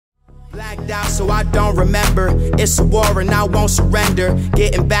Blacked out so I don't remember. It's a war and I won't surrender.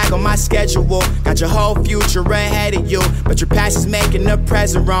 Getting back on my schedule. Got your whole future ahead of you, but your past is making the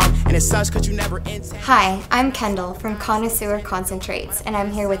present wrong, and it sucks cause you never intended. Hi, I'm Kendall from Connoisseur Concentrates, and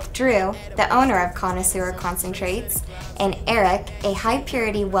I'm here with Drew, the owner of Connoisseur Concentrates, and Eric, a high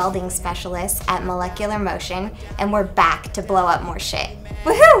purity welding specialist at Molecular Motion, and we're back to blow up more shit.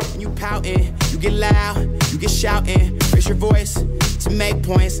 Woohoo! You pouting, you get loud, you get shouting, raise your voice to make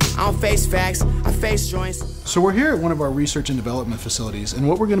points. I don't face facts, I face joints. So we're here at one of our research and development facilities, and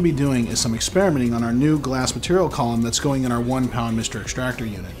what we're going to be doing is some experimenting on our new glass material column that's going in our 1-pound Mr. Extractor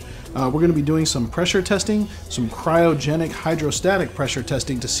unit. We're going to be doing some pressure testing, some cryogenic hydrostatic pressure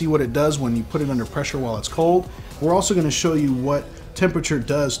testing to see what it does when you put it under pressure while it's cold. We're also going to show you what temperature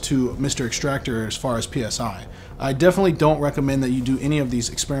does to Mr. Extractor as far as PSI. I definitely don't recommend that you do any of these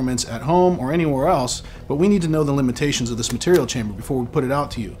experiments at home or anywhere else, but we need to know the limitations of this material chamber before we put it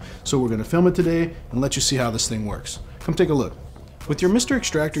out to you. So we're going to film it today and let you see how this thing works. Come take a look. With your Mr.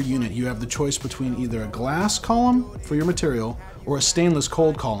 Extractor unit, you have the choice between either a glass column for your material or a stainless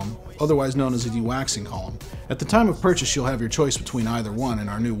cold column, otherwise known as a dewaxing column. At the time of purchase, you'll have your choice between either one in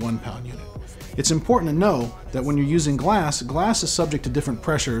our new 1-pound unit. It's important to know that when you're using glass, glass is subject to different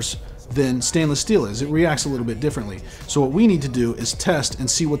pressures than stainless steel is. It reacts a little bit differently. So what we need to do is test and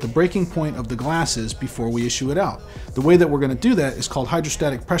see what the breaking point of the glass is before we issue it out. The way that we're going to do that is called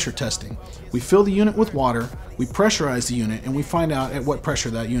hydrostatic pressure testing. We fill the unit with water, we pressurize the unit, and we find out at what pressure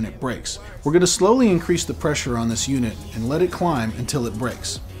that unit breaks. We're going to slowly increase the pressure on this unit and let it climb until it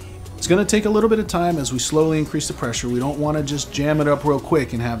breaks. It's going to take a little bit of time as we slowly increase the pressure. We don't want to just jam it up real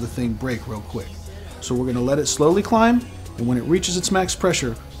quick and have the thing break real quick. So we're going to let it slowly climb, and when it reaches its max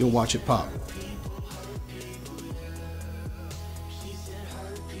pressure, you'll watch it pop.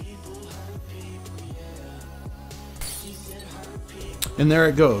 And there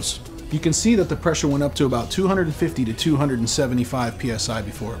it goes. You can see that the pressure went up to about 250 to 275 psi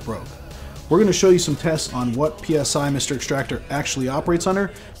before it broke. We're going to show you some tests on what PSI Mr. Extractor actually operates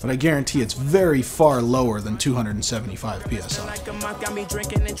under, but I guarantee it's very far lower than 275 PSI.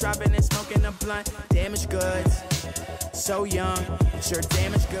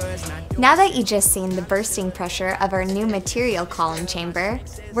 Now that you just seen the bursting pressure of our new material column chamber,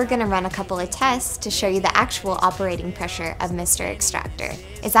 we're going to run a couple of tests to show you the actual operating pressure of Mr. Extractor.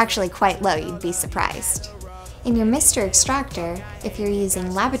 It's actually quite low, you'd be surprised. In your Mr. Extractor, if you're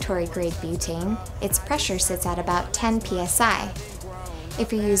using laboratory grade butane, its pressure sits at about 10 psi.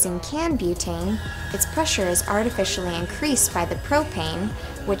 If you're using canned butane, its pressure is artificially increased by the propane,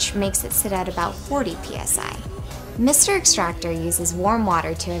 which makes it sit at about 40 psi. Mr. Extractor uses warm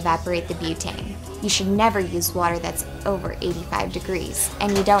water to evaporate the butane. You should never use water that's over 85 degrees,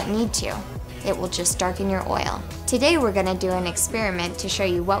 and you don't need to. It will just darken your oil. Today we're going to do an experiment to show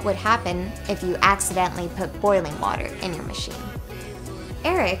you what would happen if you accidentally put boiling water in your machine.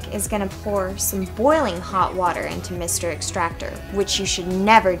 Eric is going to pour some boiling hot water into Mr. Extractor, which you should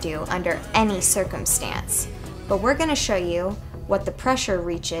never do under any circumstance. But we're going to show you what the pressure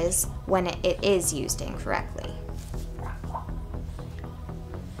reaches when it is used incorrectly.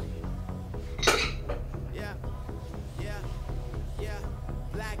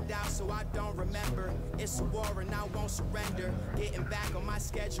 So I don't remember. It's a war and I won't surrender. Getting back on my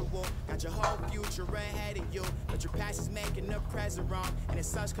schedule. Got your whole future ahead of you, but your past is making the present wrong, and it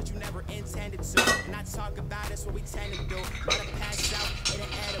sucks cause you never intended to. And I talk about it's what we tend to do. Let it pass out in an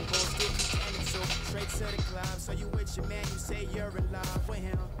edible, get you tended to. Straight to the club, so you with your man, you say you're in love with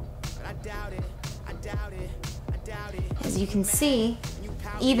him. But I doubt it, I doubt it, I doubt it. As you can see,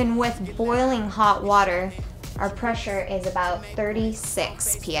 even with boiling hot water, our pressure is about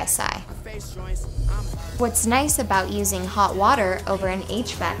 36 psi. What's nice about using hot water over an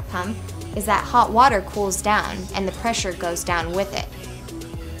HVAC pump is that hot water cools down and the pressure goes down with it.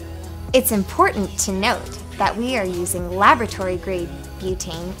 It's important to note that we are using laboratory grade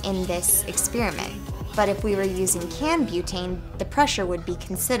butane in this experiment, but if we were using canned butane, the pressure would be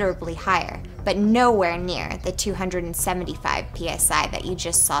considerably higher, but nowhere near the 275 psi that you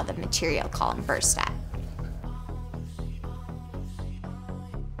just saw the material column burst at.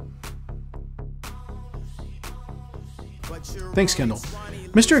 Thanks, Kendall.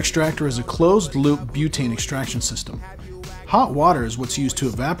 Mr. Extractor is a closed-loop butane extraction system. Hot water is what's used to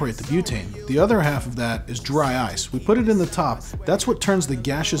evaporate the butane. The other half of that is dry ice. We put it in the top. That's what turns the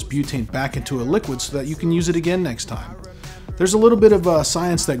gaseous butane back into a liquid so that you can use it again next time. There's a little bit of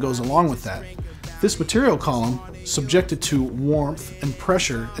science that goes along with that. This material column, subjected to warmth and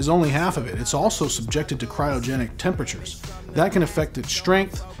pressure, is only half of it. It's also subjected to cryogenic temperatures. That can affect its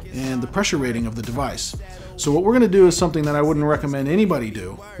strength and the pressure rating of the device. So what we're going to do is something that I wouldn't recommend anybody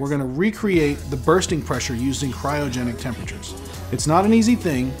do. We're going to recreate the bursting pressure using cryogenic temperatures. It's not an easy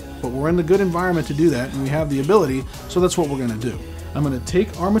thing, but we're in the good environment to do that, and we have the ability, so that's what we're going to do. I'm going to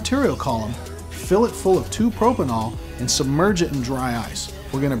take our material column, fill it full of 2-propanol, and submerge it in dry ice.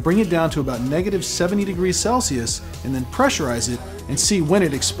 We're going to bring it down to about -70 degrees Celsius and then pressurize it and see when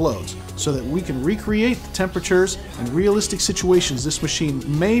it explodes, so that we can recreate the temperatures and realistic situations this machine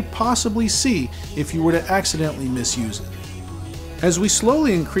may possibly see if you were to accidentally misuse it. As we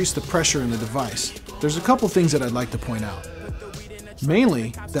slowly increase the pressure in the device, there's a couple things that I'd like to point out.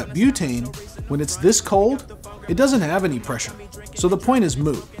 Mainly that butane, when it's this cold, it doesn't have any pressure, so the point is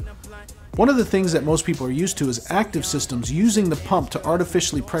moot. One of the things that most people are used to is active systems using the pump to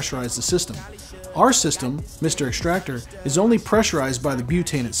artificially pressurize the system. Our system, Mr. Extractor, is only pressurized by the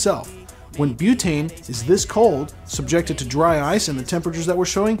butane itself. When butane is this cold, subjected to dry ice and the temperatures that we're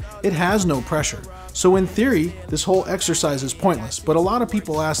showing, it has no pressure. So in theory, this whole exercise is pointless, but a lot of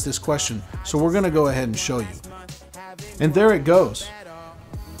people ask this question, so we're going to go ahead and show you. And there it goes.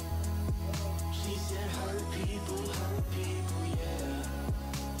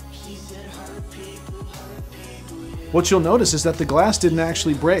 What you'll notice is that the glass didn't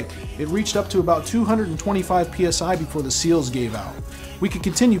actually break. It reached up to about 225 psi before the seals gave out. We could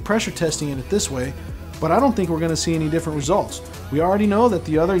continue pressure testing it this way, but I don't think we're going to see any different results. We already know that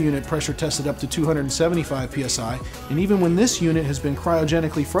the other unit pressure tested up to 275 psi, and even when this unit has been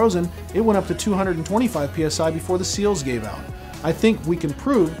cryogenically frozen, it went up to 225 psi before the seals gave out. I think we can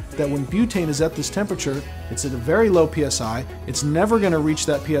prove that when butane is at this temperature, it's at a very low psi, it's never going to reach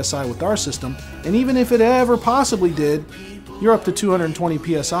that psi with our system, and even if it ever possibly did, you're up to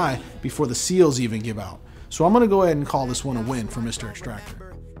 220 psi before the seals even give out. So I'm going to go ahead and call this one a win for Mr. Extractor.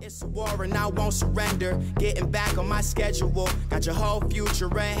 It's a war and I won't surrender. Getting back on my schedule. Got your whole future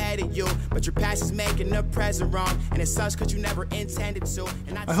ahead of you, but your past is making the present wrong, and it sucks because you never intended to.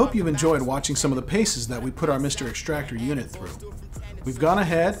 I hope you've enjoyed watching some of the paces that we put our Mr. Extractor unit through. We've gone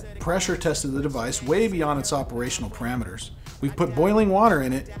ahead, pressure tested the device way beyond its operational parameters. We've put boiling water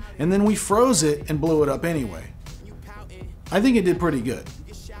in it, and then we froze it and blew it up anyway. I think it did pretty good.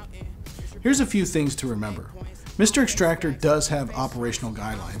 Here's a few things to remember. Mr. Extractor does have operational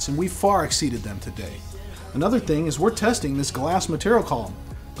guidelines, and we far exceeded them today. Another thing is we're testing this glass material column.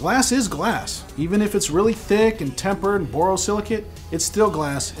 Glass is glass. Even if it's really thick and tempered and borosilicate, it's still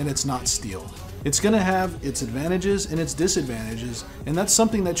glass and it's not steel. It's going to have its advantages and its disadvantages, and that's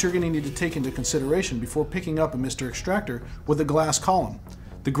something that you're going to need to take into consideration before picking up a Mr. Extractor with a glass column.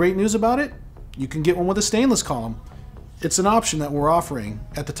 The great news about it? You can get one with a stainless column. It's an option that we're offering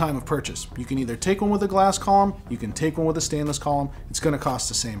at the time of purchase. You can either take one with a glass column, you can take one with a stainless column. It's going to cost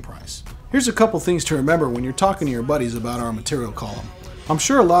the same price. Here's a couple things to remember when you're talking to your buddies about our material column. I'm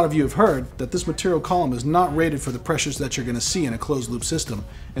sure a lot of you have heard that this material column is not rated for the pressures that you're going to see in a closed loop system,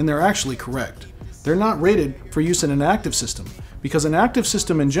 and they're actually correct. They're not rated for use in an active system, because an active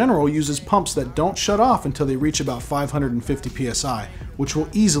system in general uses pumps that don't shut off until they reach about 550 psi, which will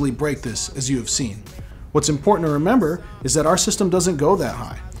easily break this, as you have seen. What's important to remember is that our system doesn't go that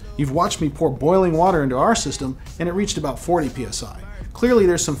high. You've watched me pour boiling water into our system and it reached about 40 psi. Clearly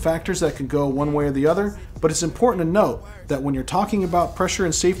there's some factors that could go one way or the other, but it's important to note that when you're talking about pressure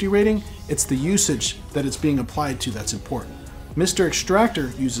and safety rating, it's the usage that it's being applied to that's important. Mr.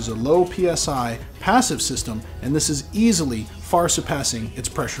 Extractor uses a low psi passive system, and this is easily far surpassing its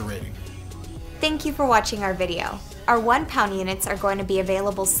pressure rating. Thank you for watching our video. Our 1-pound units are going to be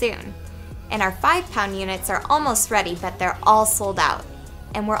available soon. And our 5-pound units are almost ready, but they're all sold out.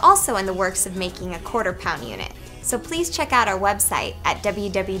 And we're also in the works of making a 1/4-pound unit. So please check out our website at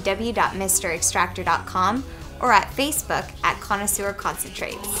www.mrextractor.com or at Facebook at Connoisseur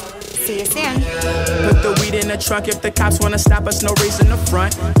Concentrates. See you soon. Put the weed in the trunk if the cops wanna stop us, no reason to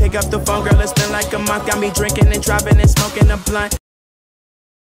front. Pick up the phone, girl, it's been like a month. Got me drinking and driving and smoking a blunt.